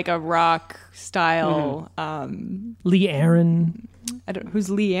it was like a rock style. Lee Aaron. I don't. Who's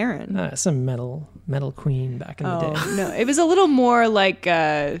Lee Aaron? Some metal queen back in the day. No, it was a little more like.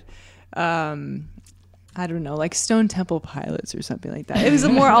 I don't know, like Stone Temple Pilots or something like that. It was a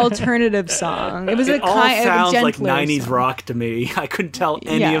more alternative song. It was It a all kind of sounds a like gentler 90s song. rock to me. I couldn't tell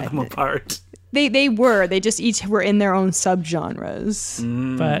any of them apart. They were. They just each were in their own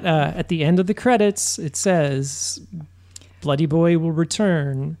subgenres. But at the end of the credits, it says, Bloody Boy will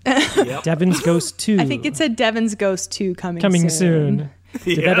return. Devon's Ghost 2. I think it said Devon's Ghost 2 coming soon.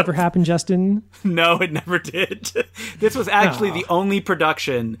 Did that ever happen, Justin? No, it never did. This was actually the only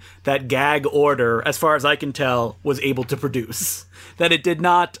production that Gag Order, as far as I can tell, was able to produce. That it did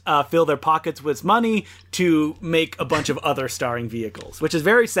not fill their pockets with money to make a bunch of other starring vehicles, which is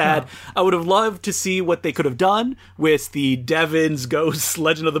very sad. I would have loved to see what they could have done with the Devon's Ghost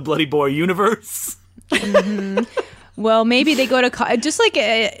Legend of the Bloody Boy universe. Mm-hmm. Well, maybe they go to college. Just like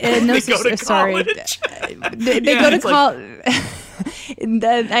they go to college. They go to college.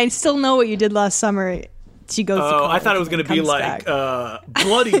 I still know what you did last summer. She goes to college. I thought it was going to be like,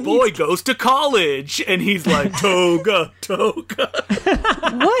 Bloody Boy goes to college. And he's like, toga.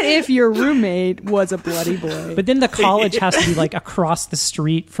 What if your roommate was a bloody boy? But then the college has to be like across the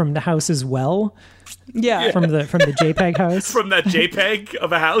street from the house as well. Yeah. From the JPEG house. From that JPEG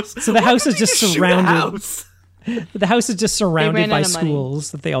of a house. So the house is just surrounded. The house is just surrounded by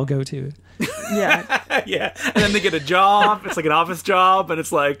schools that they all go to. Yeah. Yeah. And then they get a job. It's like an office job. And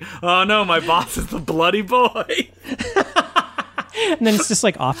it's like, oh no, my boss is the bloody boy. And then it's just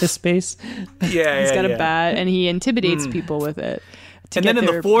like office space. Yeah. He's got a bat and he intimidates people with it. And then in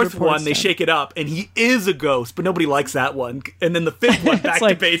the fourth one, they shake it up and he is a ghost, but nobody likes that one. And then the fifth one, back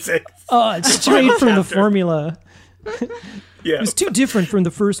to basics. Oh, it's straight from the formula. Yeah. It's too different from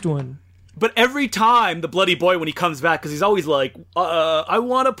the first one. But every time the bloody boy, when he comes back, because he's always like, I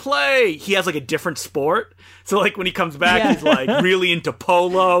want to play. He has like a different sport. So like when he comes back, he's like really into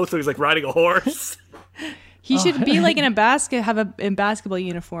polo. So he's like riding a horse. He should be like in a basketball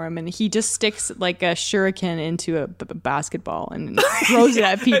uniform, and he just sticks like a shuriken into a basketball and throws it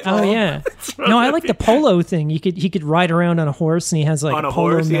at people. Oh yeah. No, I like the polo thing. He could ride around on a horse, and he has like on a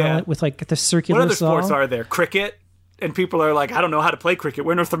polo horse, mallet with like the circular What other saw. sports are there? Cricket? And people are like, I don't know how to play cricket.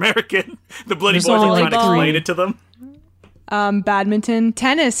 We're North American. The bloody There's boys are only, trying to like, explain three. it to them. Badminton,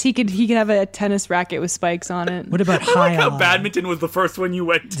 tennis. He could have a tennis racket with spikes on it. What about I like how high badminton was the first one you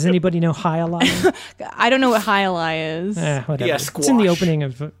went to. Does anybody know high ally? I don't know what high ally is. Whatever. Yeah, It's in the squash. opening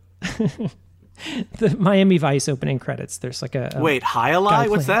of the Miami Vice opening credits. There's like a Wait, Highlight?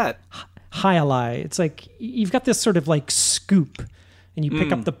 What's playing- that? high ally. It's like you've got this sort of like scoop, and you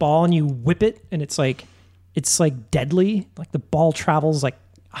pick up the ball and you whip it, and it's like deadly. Like the ball travels like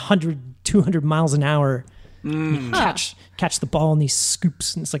 100, 200 miles an hour. You catch the ball in these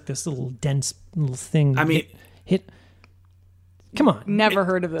scoops, and it's like this little dense little thing. I mean- hit. Come on. Never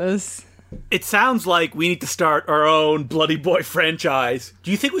heard of this. It sounds like we need to start our own Bloody Boy franchise. Do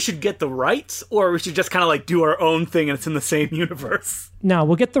you think we should get the rights, or we should just kind of like do our own thing and it's in the same universe? No,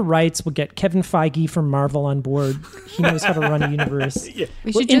 we'll get the rights. We'll get Kevin Feige from Marvel on board. He knows how to run a universe. We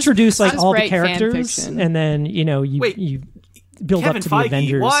We'll should introduce like just all the write fan characters, fiction. and then you build Kevin up to the Feige,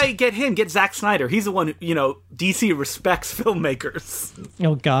 Avengers. why get him? Get Zack Snyder. He's the one who, DC respects filmmakers.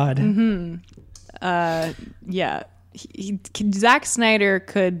 Oh God. Yeah. Zack Snyder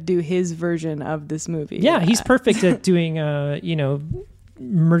could do his version of this movie. Yeah, he's perfect at doing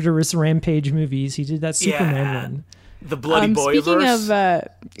murderous rampage movies. He did that Superman one. The Bloody Boyverse. Speaking of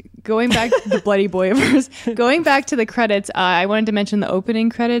going back to the Bloody Boyverse, going back to the credits, I wanted to mention the opening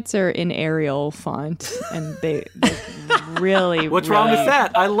credits are in Arial font, and they really. What's wrong with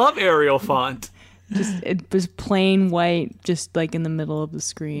that? I love Arial font. It was plain white, just like in the middle of the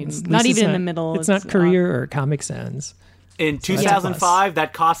screen. At Not least even in the middle. It's not Courier or Comic Sans. In 2005,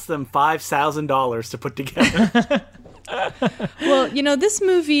 that cost them $5,000 to put together. Well, this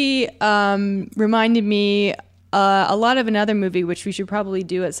movie reminded me a lot of another movie, which we should probably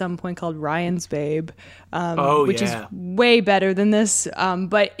do at some point, called Ryan's Babe, which is way better than this.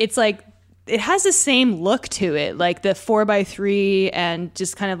 But it's like, it has the same look to it, like the 4:3 and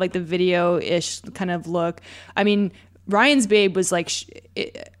just kind of like the video-ish kind of look. I mean, Ryan's Babe was like,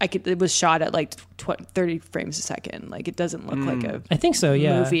 it was shot at like 30 frames a second. Like, it doesn't look like a I think so.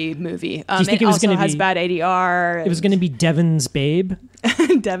 Yeah. movie. Do you think it it was also gonna has be- bad ADR. It was going to be Devon's Babe,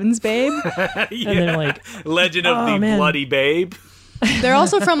 Devon's Babe. and then like Legend of the man. Bloody Babe. They're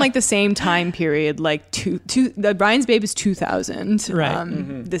also from like the same time period, like the Ryan's Babe is 2000. Right.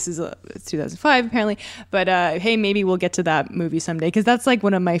 This is it's 2005 apparently, but hey, maybe we'll get to that movie someday, because that's like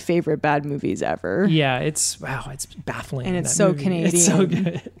one of my favorite bad movies ever. yeah, it's baffling, And it's that so movie. It's so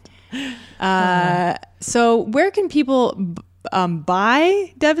good. So where can people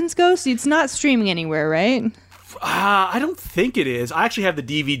buy Devon's Ghost? It's not streaming anywhere, right? I don't think it is. I actually have the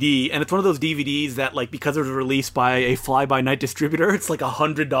DVD, and it's one of those DVDs that, like, because it was released by a fly-by-night distributor, it's like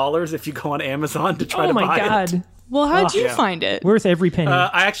 $100 if you go on Amazon to try Oh to my buy God. it. Well, how'd you Yeah. find it? Worth every penny.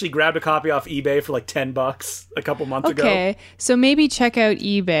 I actually grabbed a copy off eBay for like $10 a couple months ago. Okay, so maybe check out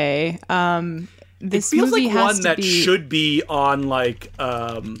eBay. This It feels movie like has one to that be. should be on like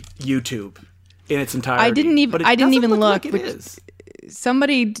YouTube in its entirety. I didn't even- but it I didn't doesn't even like look, it but- is.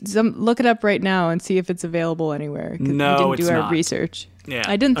 Somebody look it up right now and see if it's available anywhere. 'Cause No, we didn't it's do our not. research. Yeah,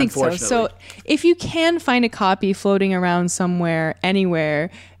 I didn't think so. So unfortunately. if you can find a copy floating around somewhere, anywhere,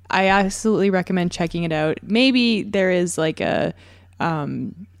 I absolutely recommend checking it out. Maybe there is like a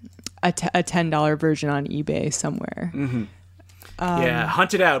 $10 version on eBay somewhere. Yeah,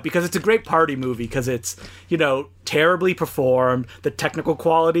 hunt it out, because it's a great party movie, because it's, terribly performed. The technical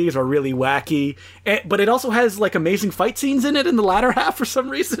qualities are really wacky, but it also has like amazing fight scenes in it in the latter half for some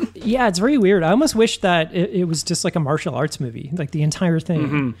reason. yeah, it's very weird. I almost wish that it was just like a martial arts movie, like the entire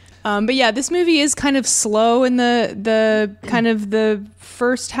thing. But yeah, this movie is kind of slow in the kind of the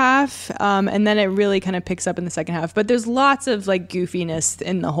first half, and then it really kind of picks up in the second half. But there's lots of like goofiness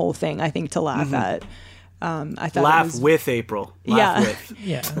in the whole thing, I think, to laugh at. I thought Laugh it was, with April. Laugh Yeah. with.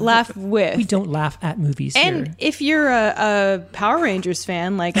 Yeah. laugh with. We don't laugh at movies And here. if you're a Power Rangers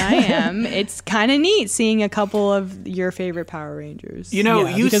fan like I am, it's kind of neat seeing a couple of your favorite Power Rangers. Yeah,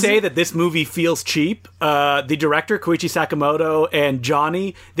 You because- say that this movie feels cheap. The director, Koichi Sakamoto, and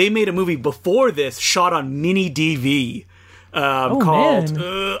Johnny, they made a movie before this shot on mini DV. called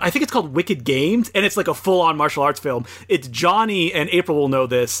I think it's called Wicked Games, and it's like a full-on martial arts film. It's Johnny, and April will know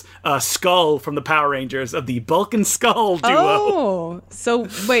this, Skull from the Power Rangers, of the Bulk and Skull duo. Oh, so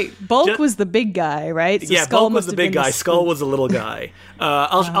wait, Bulk was the big guy, right? So yeah, Skull Bulk was the big guy. Skull was the little guy.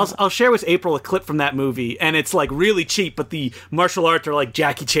 I'll share with April a clip from that movie, and it's like really cheap, but the martial arts are like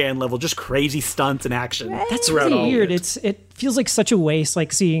Jackie Chan level, just crazy stunts and action. That's really weird. It feels like such a waste,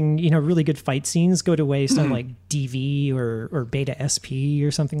 like seeing really good fight scenes go to waste on like DV or Beta SP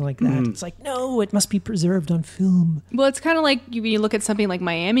or something like that. It's like, no, it must be preserved on film. Well, it's kind of like you look at something like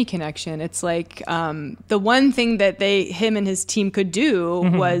Miami Connection. It's like the one thing that him and his team could do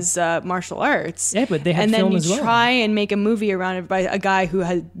was martial arts. Yeah, but they had and film then as you well. try and make a movie around it by a guy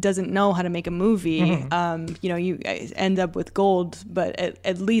who doesn't know how to make a movie. You end up with gold, but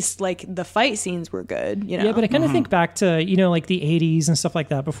at least like the fight scenes were good. Yeah, but I kind of think back to like the 80s and stuff like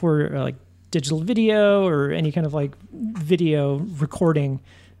that, before like digital video or any kind of like video recording.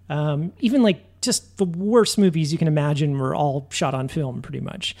 Even like just the worst movies you can imagine were all shot on film pretty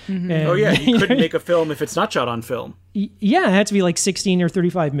much. And, you couldn't make a film if it's not shot on film. Yeah, it had to be like 16 or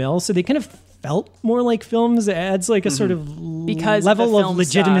 35 mil. So they kind of felt more like films. It adds like a sort of level of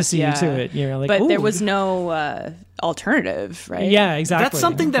legitimacy to it. Like, but there was no alternative, right? Yeah, exactly. That's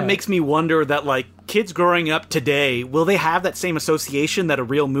something that makes me wonder that like kids growing up today, will they have that same association that a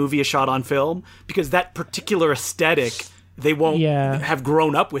real movie is shot on film? Because that particular aesthetic, they won't have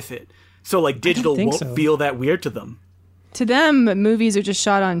grown up with it. So like digital won't feel that weird to them. To them, movies are just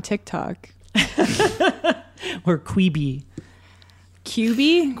shot on TikTok. Or Quibi.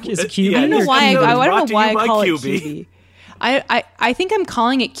 QB? Is it QB? I don't know why. I don't know why I call QB. it QB. I think I'm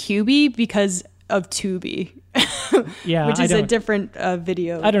calling it QB because of Tubi. Yeah, which is a different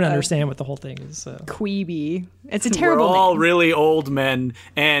video. I don't understand what the whole thing is. So. Queeby. It's a terrible We're all name. really old men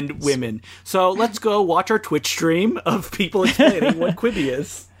and women. So let's go watch our Twitch stream of people explaining what Quibi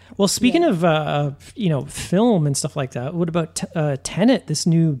is. Well, speaking of film and stuff like that, what about Tenet, this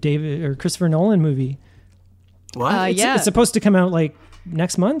new David or Christopher Nolan movie? What? It's supposed to come out like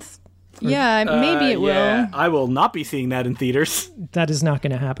next month. Yeah, maybe it will. I will not be seeing that in theaters. That is not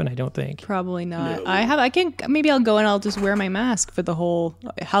going to happen, I don't think. Probably not. No. Maybe I'll go and I'll just wear my mask for the whole.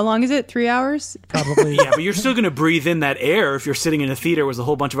 How long is it? 3 hours? Probably. Yeah, but you're still going to breathe in that air if you're sitting in a theater with a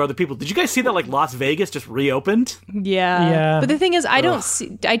whole bunch of other people. Did you guys see that like Las Vegas just reopened? Yeah. But the thing is, I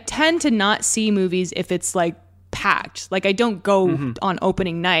tend to not see movies if it's like packed. Like I don't go on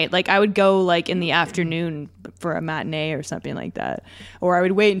opening night. Like I would go like in the afternoon for a matinee or something like that, or I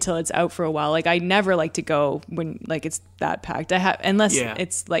would wait until it's out for a while. Like I never like to go when like it's that packed. Unless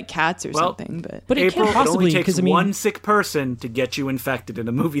it's like Cats or something. But it April, can't possibly, it only takes because one sick person to get you infected in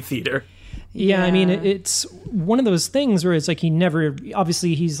a movie theater. Yeah, I mean, it's one of those things where it's like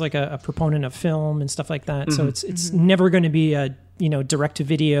obviously he's like a proponent of film and stuff like that. So it's never going to be a direct to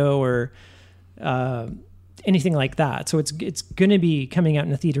video or anything like that. So it's going to be coming out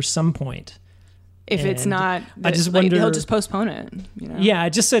in a theater some point. If it's not, I just wonder, he'll just postpone it. Yeah, it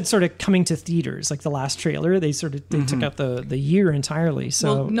just said sort of coming to theaters. Like the last trailer, they took out the year entirely.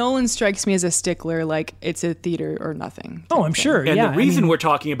 So Nolan strikes me as a stickler. Like it's a theater or nothing. Oh, I'm sure. And the reason we're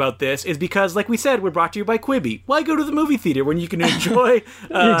talking about this is because, like we said, we're brought to you by Quibi. Why go to the movie theater when you can enjoy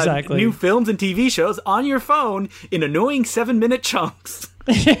new films and TV shows on your phone in annoying 7-minute chunks?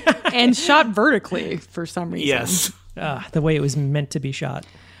 And shot vertically for some reason. Yes. The way it was meant to be shot.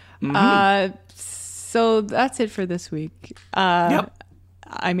 So that's it for this week. Yep.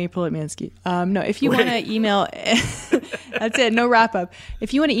 I'm April Atmansky. No, if you want to email, that's it. No wrap up.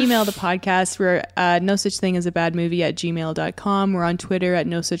 If you want to email the podcast, we're no such thing as a bad movie at gmail.com. We're on Twitter at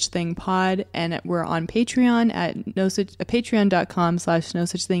no such thing pod, and we're on Patreon at patreon.com/no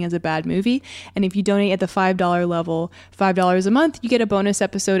such thing as a bad movie. And if you donate at the $5 level, $5 a month, you get a bonus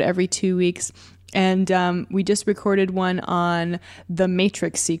episode every 2 weeks. And we just recorded one on the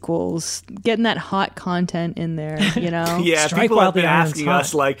Matrix sequels, getting that hot content in there, Yeah, Strike people while have been the iron's asking hot.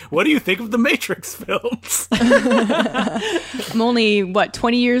 us, like, what do you think of the Matrix films? I'm only,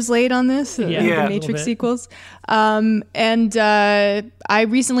 20 years late on this? Yeah, The Matrix sequels. And I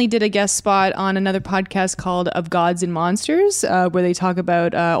recently did a guest spot on another podcast called Of Gods and Monsters, where they talk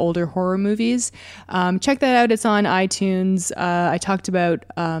about older horror movies. Check that out. It's on iTunes. I talked about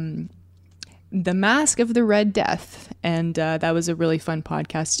The Mask of the Red Death, and that was a really fun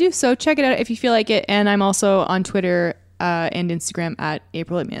podcast to do. So check it out if you feel like it. And I'm also on Twitter and Instagram at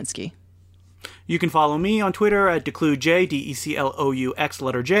April Atmansky. You can follow me on Twitter at DeClueJ, DECLOUX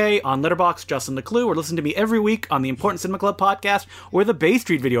letter J, on Letterboxd, Justin DeClue, or listen to me every week on the Important Cinema Club podcast or the Bay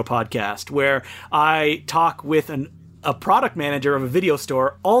Street Video podcast, where I talk with a product manager of a video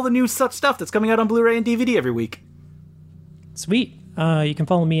store all the new stuff that's coming out on Blu-ray and DVD every week. Sweet. You can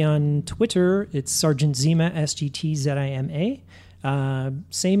follow me on Twitter. It's Sergeant Zima, SGTZIMA.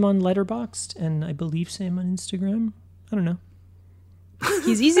 Same on Letterboxd, and I believe same on Instagram. I don't know.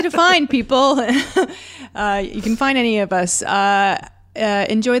 He's easy to find, people. You can find any of us.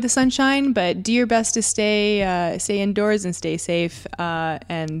 Enjoy the sunshine, but do your best to stay indoors and stay safe.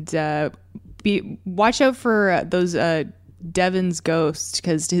 And watch out for those Devon's ghost,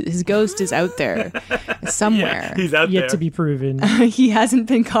 because his ghost is out there somewhere. Yeah, he's out there. Yet to be proven. He hasn't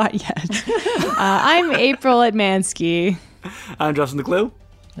been caught yet. I'm April Atmansky. I'm Justin the Clue.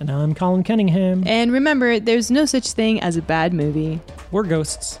 And I'm Colin Cunningham. And remember, there's no such thing as a bad movie. We're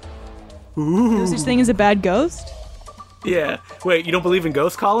ghosts. Ooh. No such thing as a bad ghost? Yeah. Wait, you don't believe in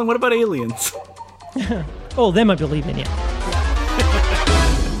ghosts, Colin? What about aliens? Oh, them I believe in, yeah.